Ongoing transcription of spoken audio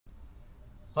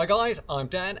Hi guys, I'm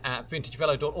Dan at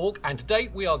vintagevelo.org, and today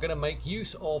we are going to make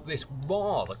use of this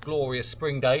rather glorious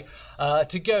spring day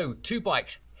to go two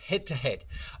bikes head to head.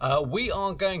 We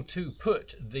are going to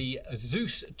put the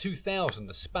Zeus 2000,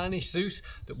 the Spanish Zeus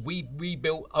that we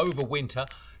rebuilt over winter,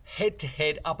 head to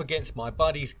head up against my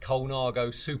buddy's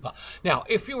Colnago Super. Now,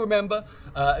 if you remember,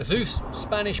 Zeus,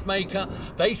 Spanish maker,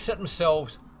 they set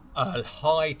themselves a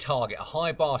high target, a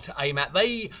high bar to aim at.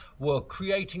 They were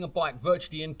creating a bike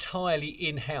virtually entirely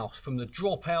in-house, from the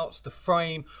dropouts, the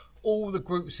frame, all the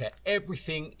group set,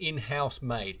 everything in-house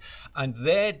made. And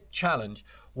their challenge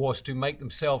was to make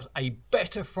themselves a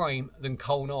better frame than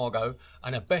Colnago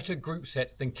and a better group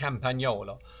set than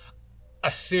Campagnolo.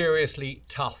 A seriously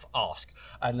tough ask,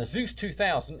 and the Zeus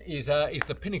 2000 is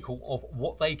the pinnacle of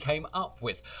what they came up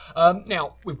with.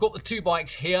 Now, we've got the two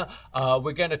bikes here.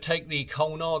 We're going to take the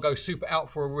Colnago Super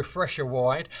out for a refresher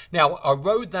ride. Now, I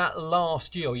rode that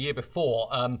last year or year before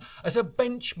as a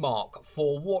benchmark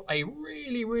for what a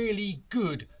really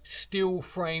good steel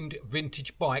framed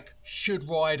vintage bike should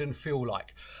ride and feel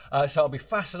like. So it'll be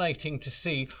fascinating to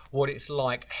see what it's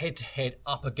like head to head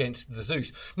up against the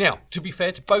Zeus. Now, to be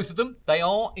fair to both of them, they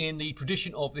are, in the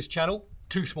tradition of this channel,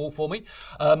 too small for me.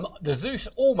 The Zeus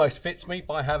almost fits me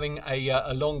by having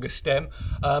a longer stem,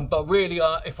 but really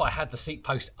if I had the seat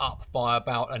post up by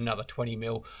about another 20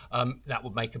 mil, that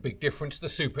would make a big difference. The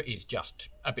Super is just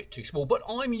a bit too small, but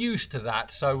I'm used to that,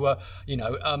 so you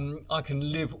know, I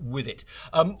can live with it.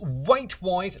 Weight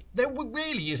wise, there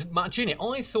really isn't much in it.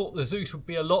 I thought the Zeus would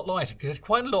be a lot lighter because there's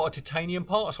quite a lot of titanium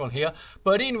parts on here,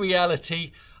 but in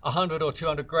reality 100 or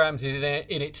 200 grams is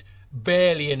in it,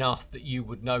 barely enough that you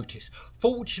would notice.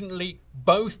 Fortunately,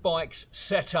 both bikes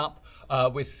set up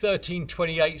with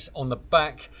 13/28 on the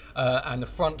back, and the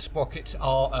front sprockets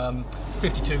are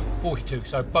 52/42,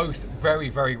 so both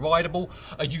very rideable.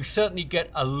 You certainly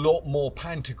get a lot more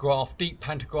pantograph, deep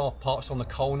pantograph parts on the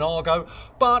Colnago,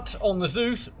 but on the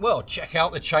Zeus, well, check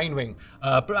out the chainring,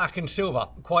 black and silver,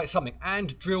 quite something,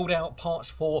 and drilled out parts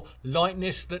for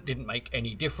lightness that didn't make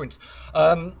any difference.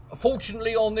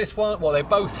 Fortunately on this one, well, they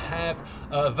both have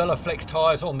Veloflex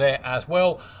tyres on there as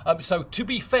well, so to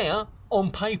be fair,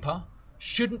 on paper,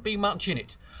 shouldn't be much in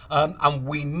it. And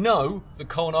we know the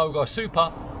Colnago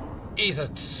Super is a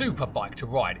super bike to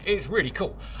ride. It's really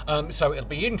cool. So it'll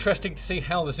be interesting to see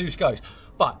how the Zeus goes.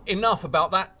 But enough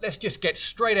about that. Let's just get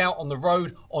straight out on the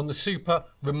road on the Super,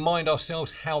 remind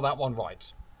ourselves how that one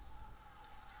rides.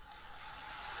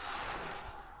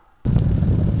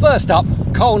 First up,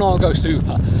 Colnago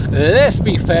Super. Let's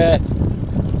be fair,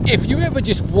 if you ever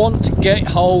just want to get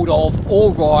hold of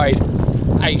or ride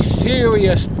a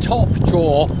serious top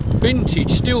drawer vintage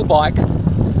steel bike,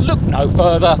 look no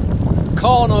further.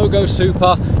 Colnago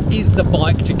Super is the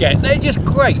bike to get. They're just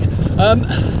great.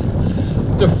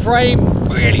 The frame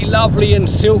really lovely and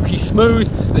silky smooth.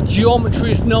 The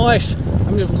geometry is nice.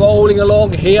 I'm just rolling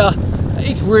along here.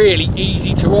 It's really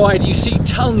easy to ride. You see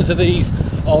tons of these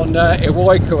on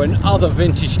Eroica and other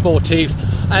vintage sportives,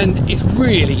 and it's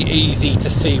really easy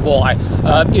to see why.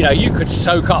 You know, you could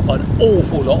soak up an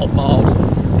awful lot of miles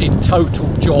in total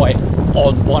joy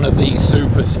on one of these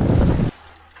Supers.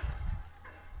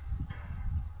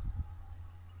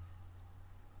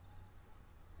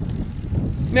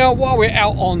 Now, while we're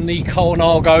out on the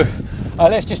Colnago,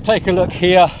 let's just take a look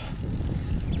here.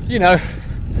 You know,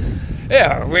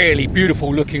 yeah, a really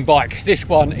beautiful looking bike. This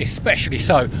one especially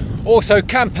so. Also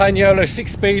Campagnolo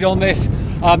 6-speed on this,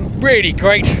 really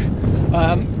great.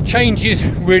 Changes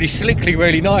really slickly,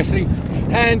 really nicely.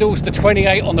 Handles the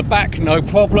 28 on the back, no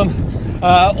problem.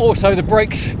 Also the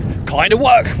brakes kind of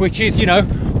work, which is, you know,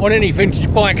 on any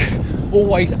vintage bike,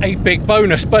 always a big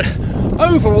bonus. But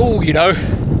overall, you know,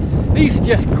 these are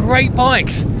just great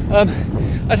bikes.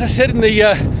 As I said in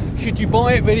the should you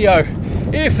buy it video,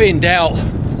 if in doubt,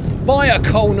 buy a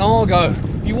Colnago.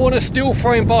 You want a steel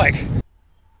frame bike.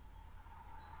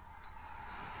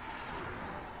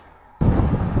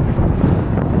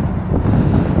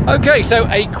 Okay, so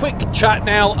a quick chat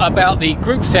now about the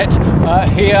group set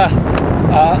here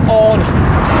on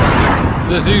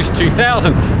the Zeus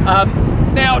 2000.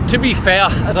 Now, to be fair,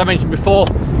 as I mentioned before,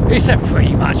 it's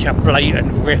pretty much a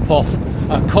blatant rip-off,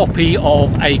 a copy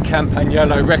of a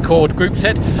Campagnolo record group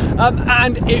set,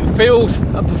 and it feels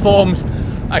and performs,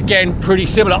 again, pretty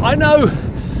similar. I know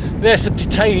there's some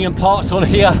titanium parts on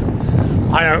here.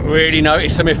 I don't really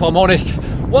notice them, if I'm honest.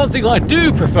 One thing I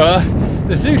do prefer,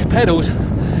 the Zeus pedals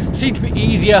seem to be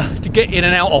easier to get in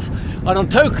and out of, and on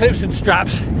toe clips and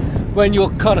straps, when you're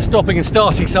kind of stopping and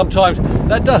starting sometimes,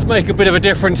 that does make a bit of a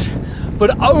difference.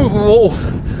 But overall,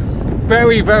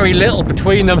 very little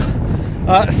between them.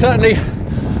 Certainly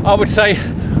I would say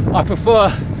I prefer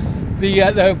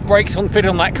the brakes fitted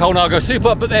on that Colnago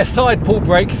Super, but they're side pull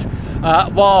brakes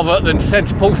rather than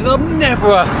centre pulls, and I'm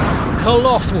never a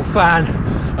colossal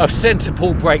fan of centre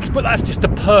pull brakes, but that's just a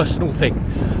personal thing.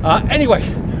 Anyway,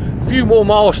 a few more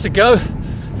miles to go,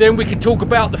 then we can talk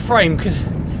about the frame, because,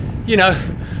 you know,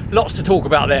 lots to talk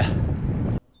about there.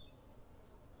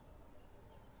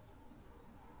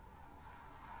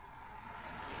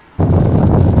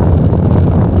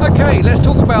 Okay, let's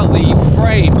talk about the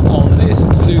frame on this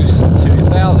Zeus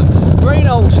 2000.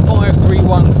 Reynolds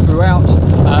 531 throughout,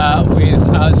 with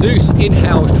Zeus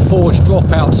in-housed forged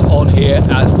dropouts on here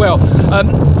as well.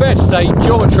 Fair to say,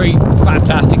 geometry,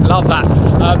 fantastic, love that.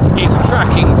 It's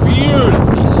tracking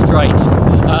beautifully straight,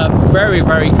 very,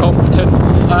 very competent,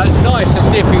 nice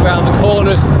and nippy around the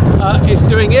corners. It's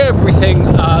doing everything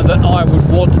that I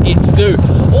would want it to do.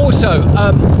 Also,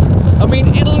 I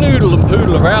mean, it'll noodle and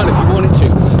poodle around if you want it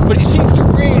to, but it seems to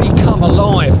really come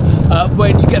alive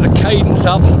when you get the cadence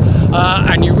up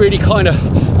and you really kind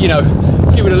of, you know,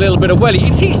 give it a little bit of welly.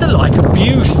 It seems to like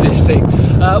abuse, this thing.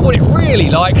 What it really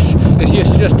likes is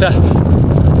just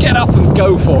to get up and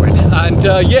go for it. And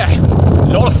yeah,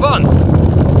 a lot of fun.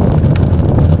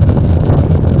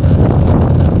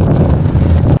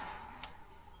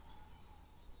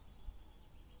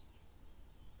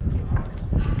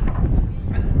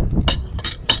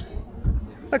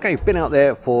 Okay, been out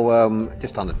there for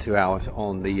just under 2 hours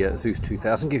on the Zeus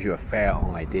 2000. Gives you a fair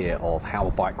idea of how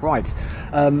a bike rides.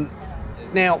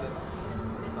 Now,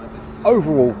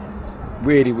 overall,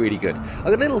 really, really good. I've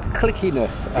got a little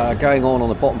clickiness going on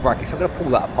the bottom brackets. I'm going to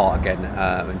pull that apart again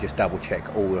and just double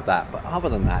check all of that. But other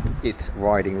than that, it's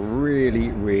riding really,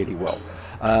 really well.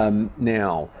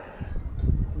 Now,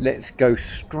 let's go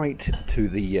straight to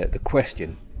the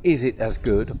question. Is it as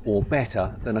good or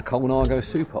better than a Colnago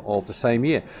Super of the same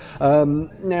year?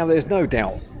 Now, there's no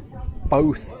doubt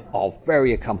both are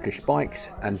very accomplished bikes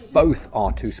and both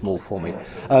are too small for me.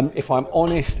 If I'm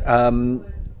honest, I'm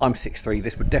 6'3".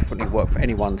 This would definitely work for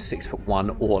anyone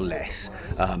 6'1" or less.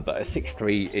 But at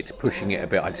 6'3", it's pushing it a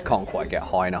bit. I just can't quite get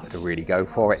high enough to really go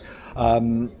for it.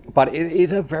 But it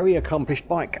is a very accomplished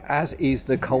bike, as is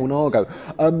the Colnago.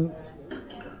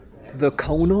 The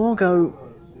Colnago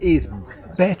is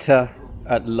better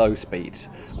at low speeds.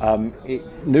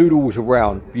 It noodles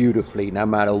around beautifully no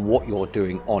matter what you're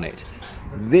doing on it.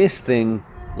 This thing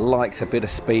likes a bit of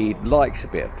speed, likes a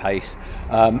bit of pace.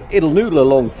 It'll noodle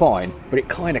along fine, but it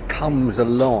kind of comes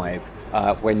alive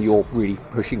when you're really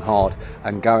pushing hard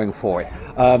and going for it.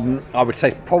 I would say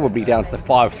it's probably down to the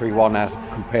 531 as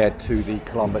compared to the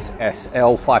Columbus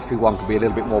SL. 531 could be a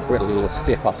little bit more brittle or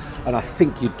stiffer, and I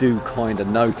think you do kind of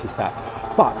notice that.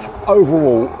 But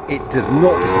overall, it does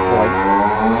not disappoint,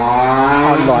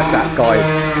 unlike that guy's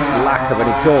lack of an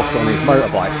exhaust on his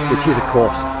motorbike, which is, of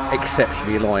course,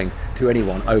 exceptionally annoying to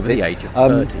anyone over the age of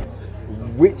 30.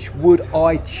 Which would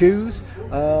I choose?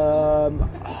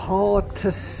 Hard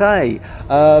to say.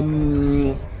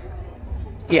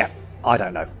 Yeah, I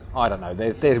don't know.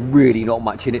 There's really not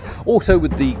much in it. Also,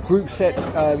 with the group set,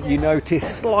 you notice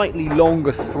slightly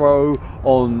longer throw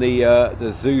on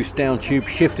the Zeus down tube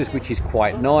shifters, which is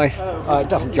quite nice. It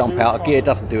doesn't jump out of gear,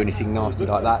 doesn't do anything nasty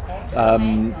like that.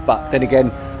 But then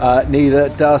again, neither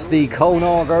does the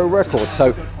Colnago record.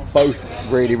 So both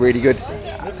really, really good.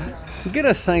 I'm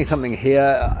gonna say something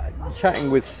here. Chatting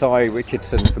with Cy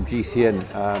Richardson from GCN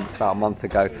about a month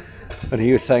ago, and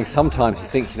he was saying sometimes he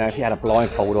thinks, you know, if you had a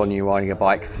blindfold on you riding a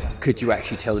bike, could you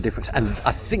actually tell the difference? And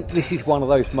I think this is one of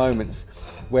those moments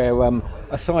where,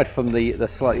 aside from the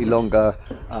slightly longer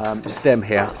stem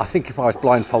here, I think if I was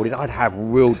blindfolded, I'd have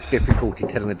real difficulty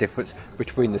telling the difference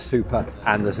between the Super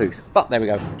and the Zeus. But there we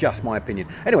go, just my opinion.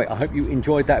 Anyway, I hope you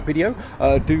enjoyed that video.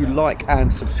 Do like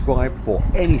and subscribe for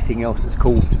anything else that's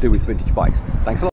cool to do with vintage bikes. Thanks a lot.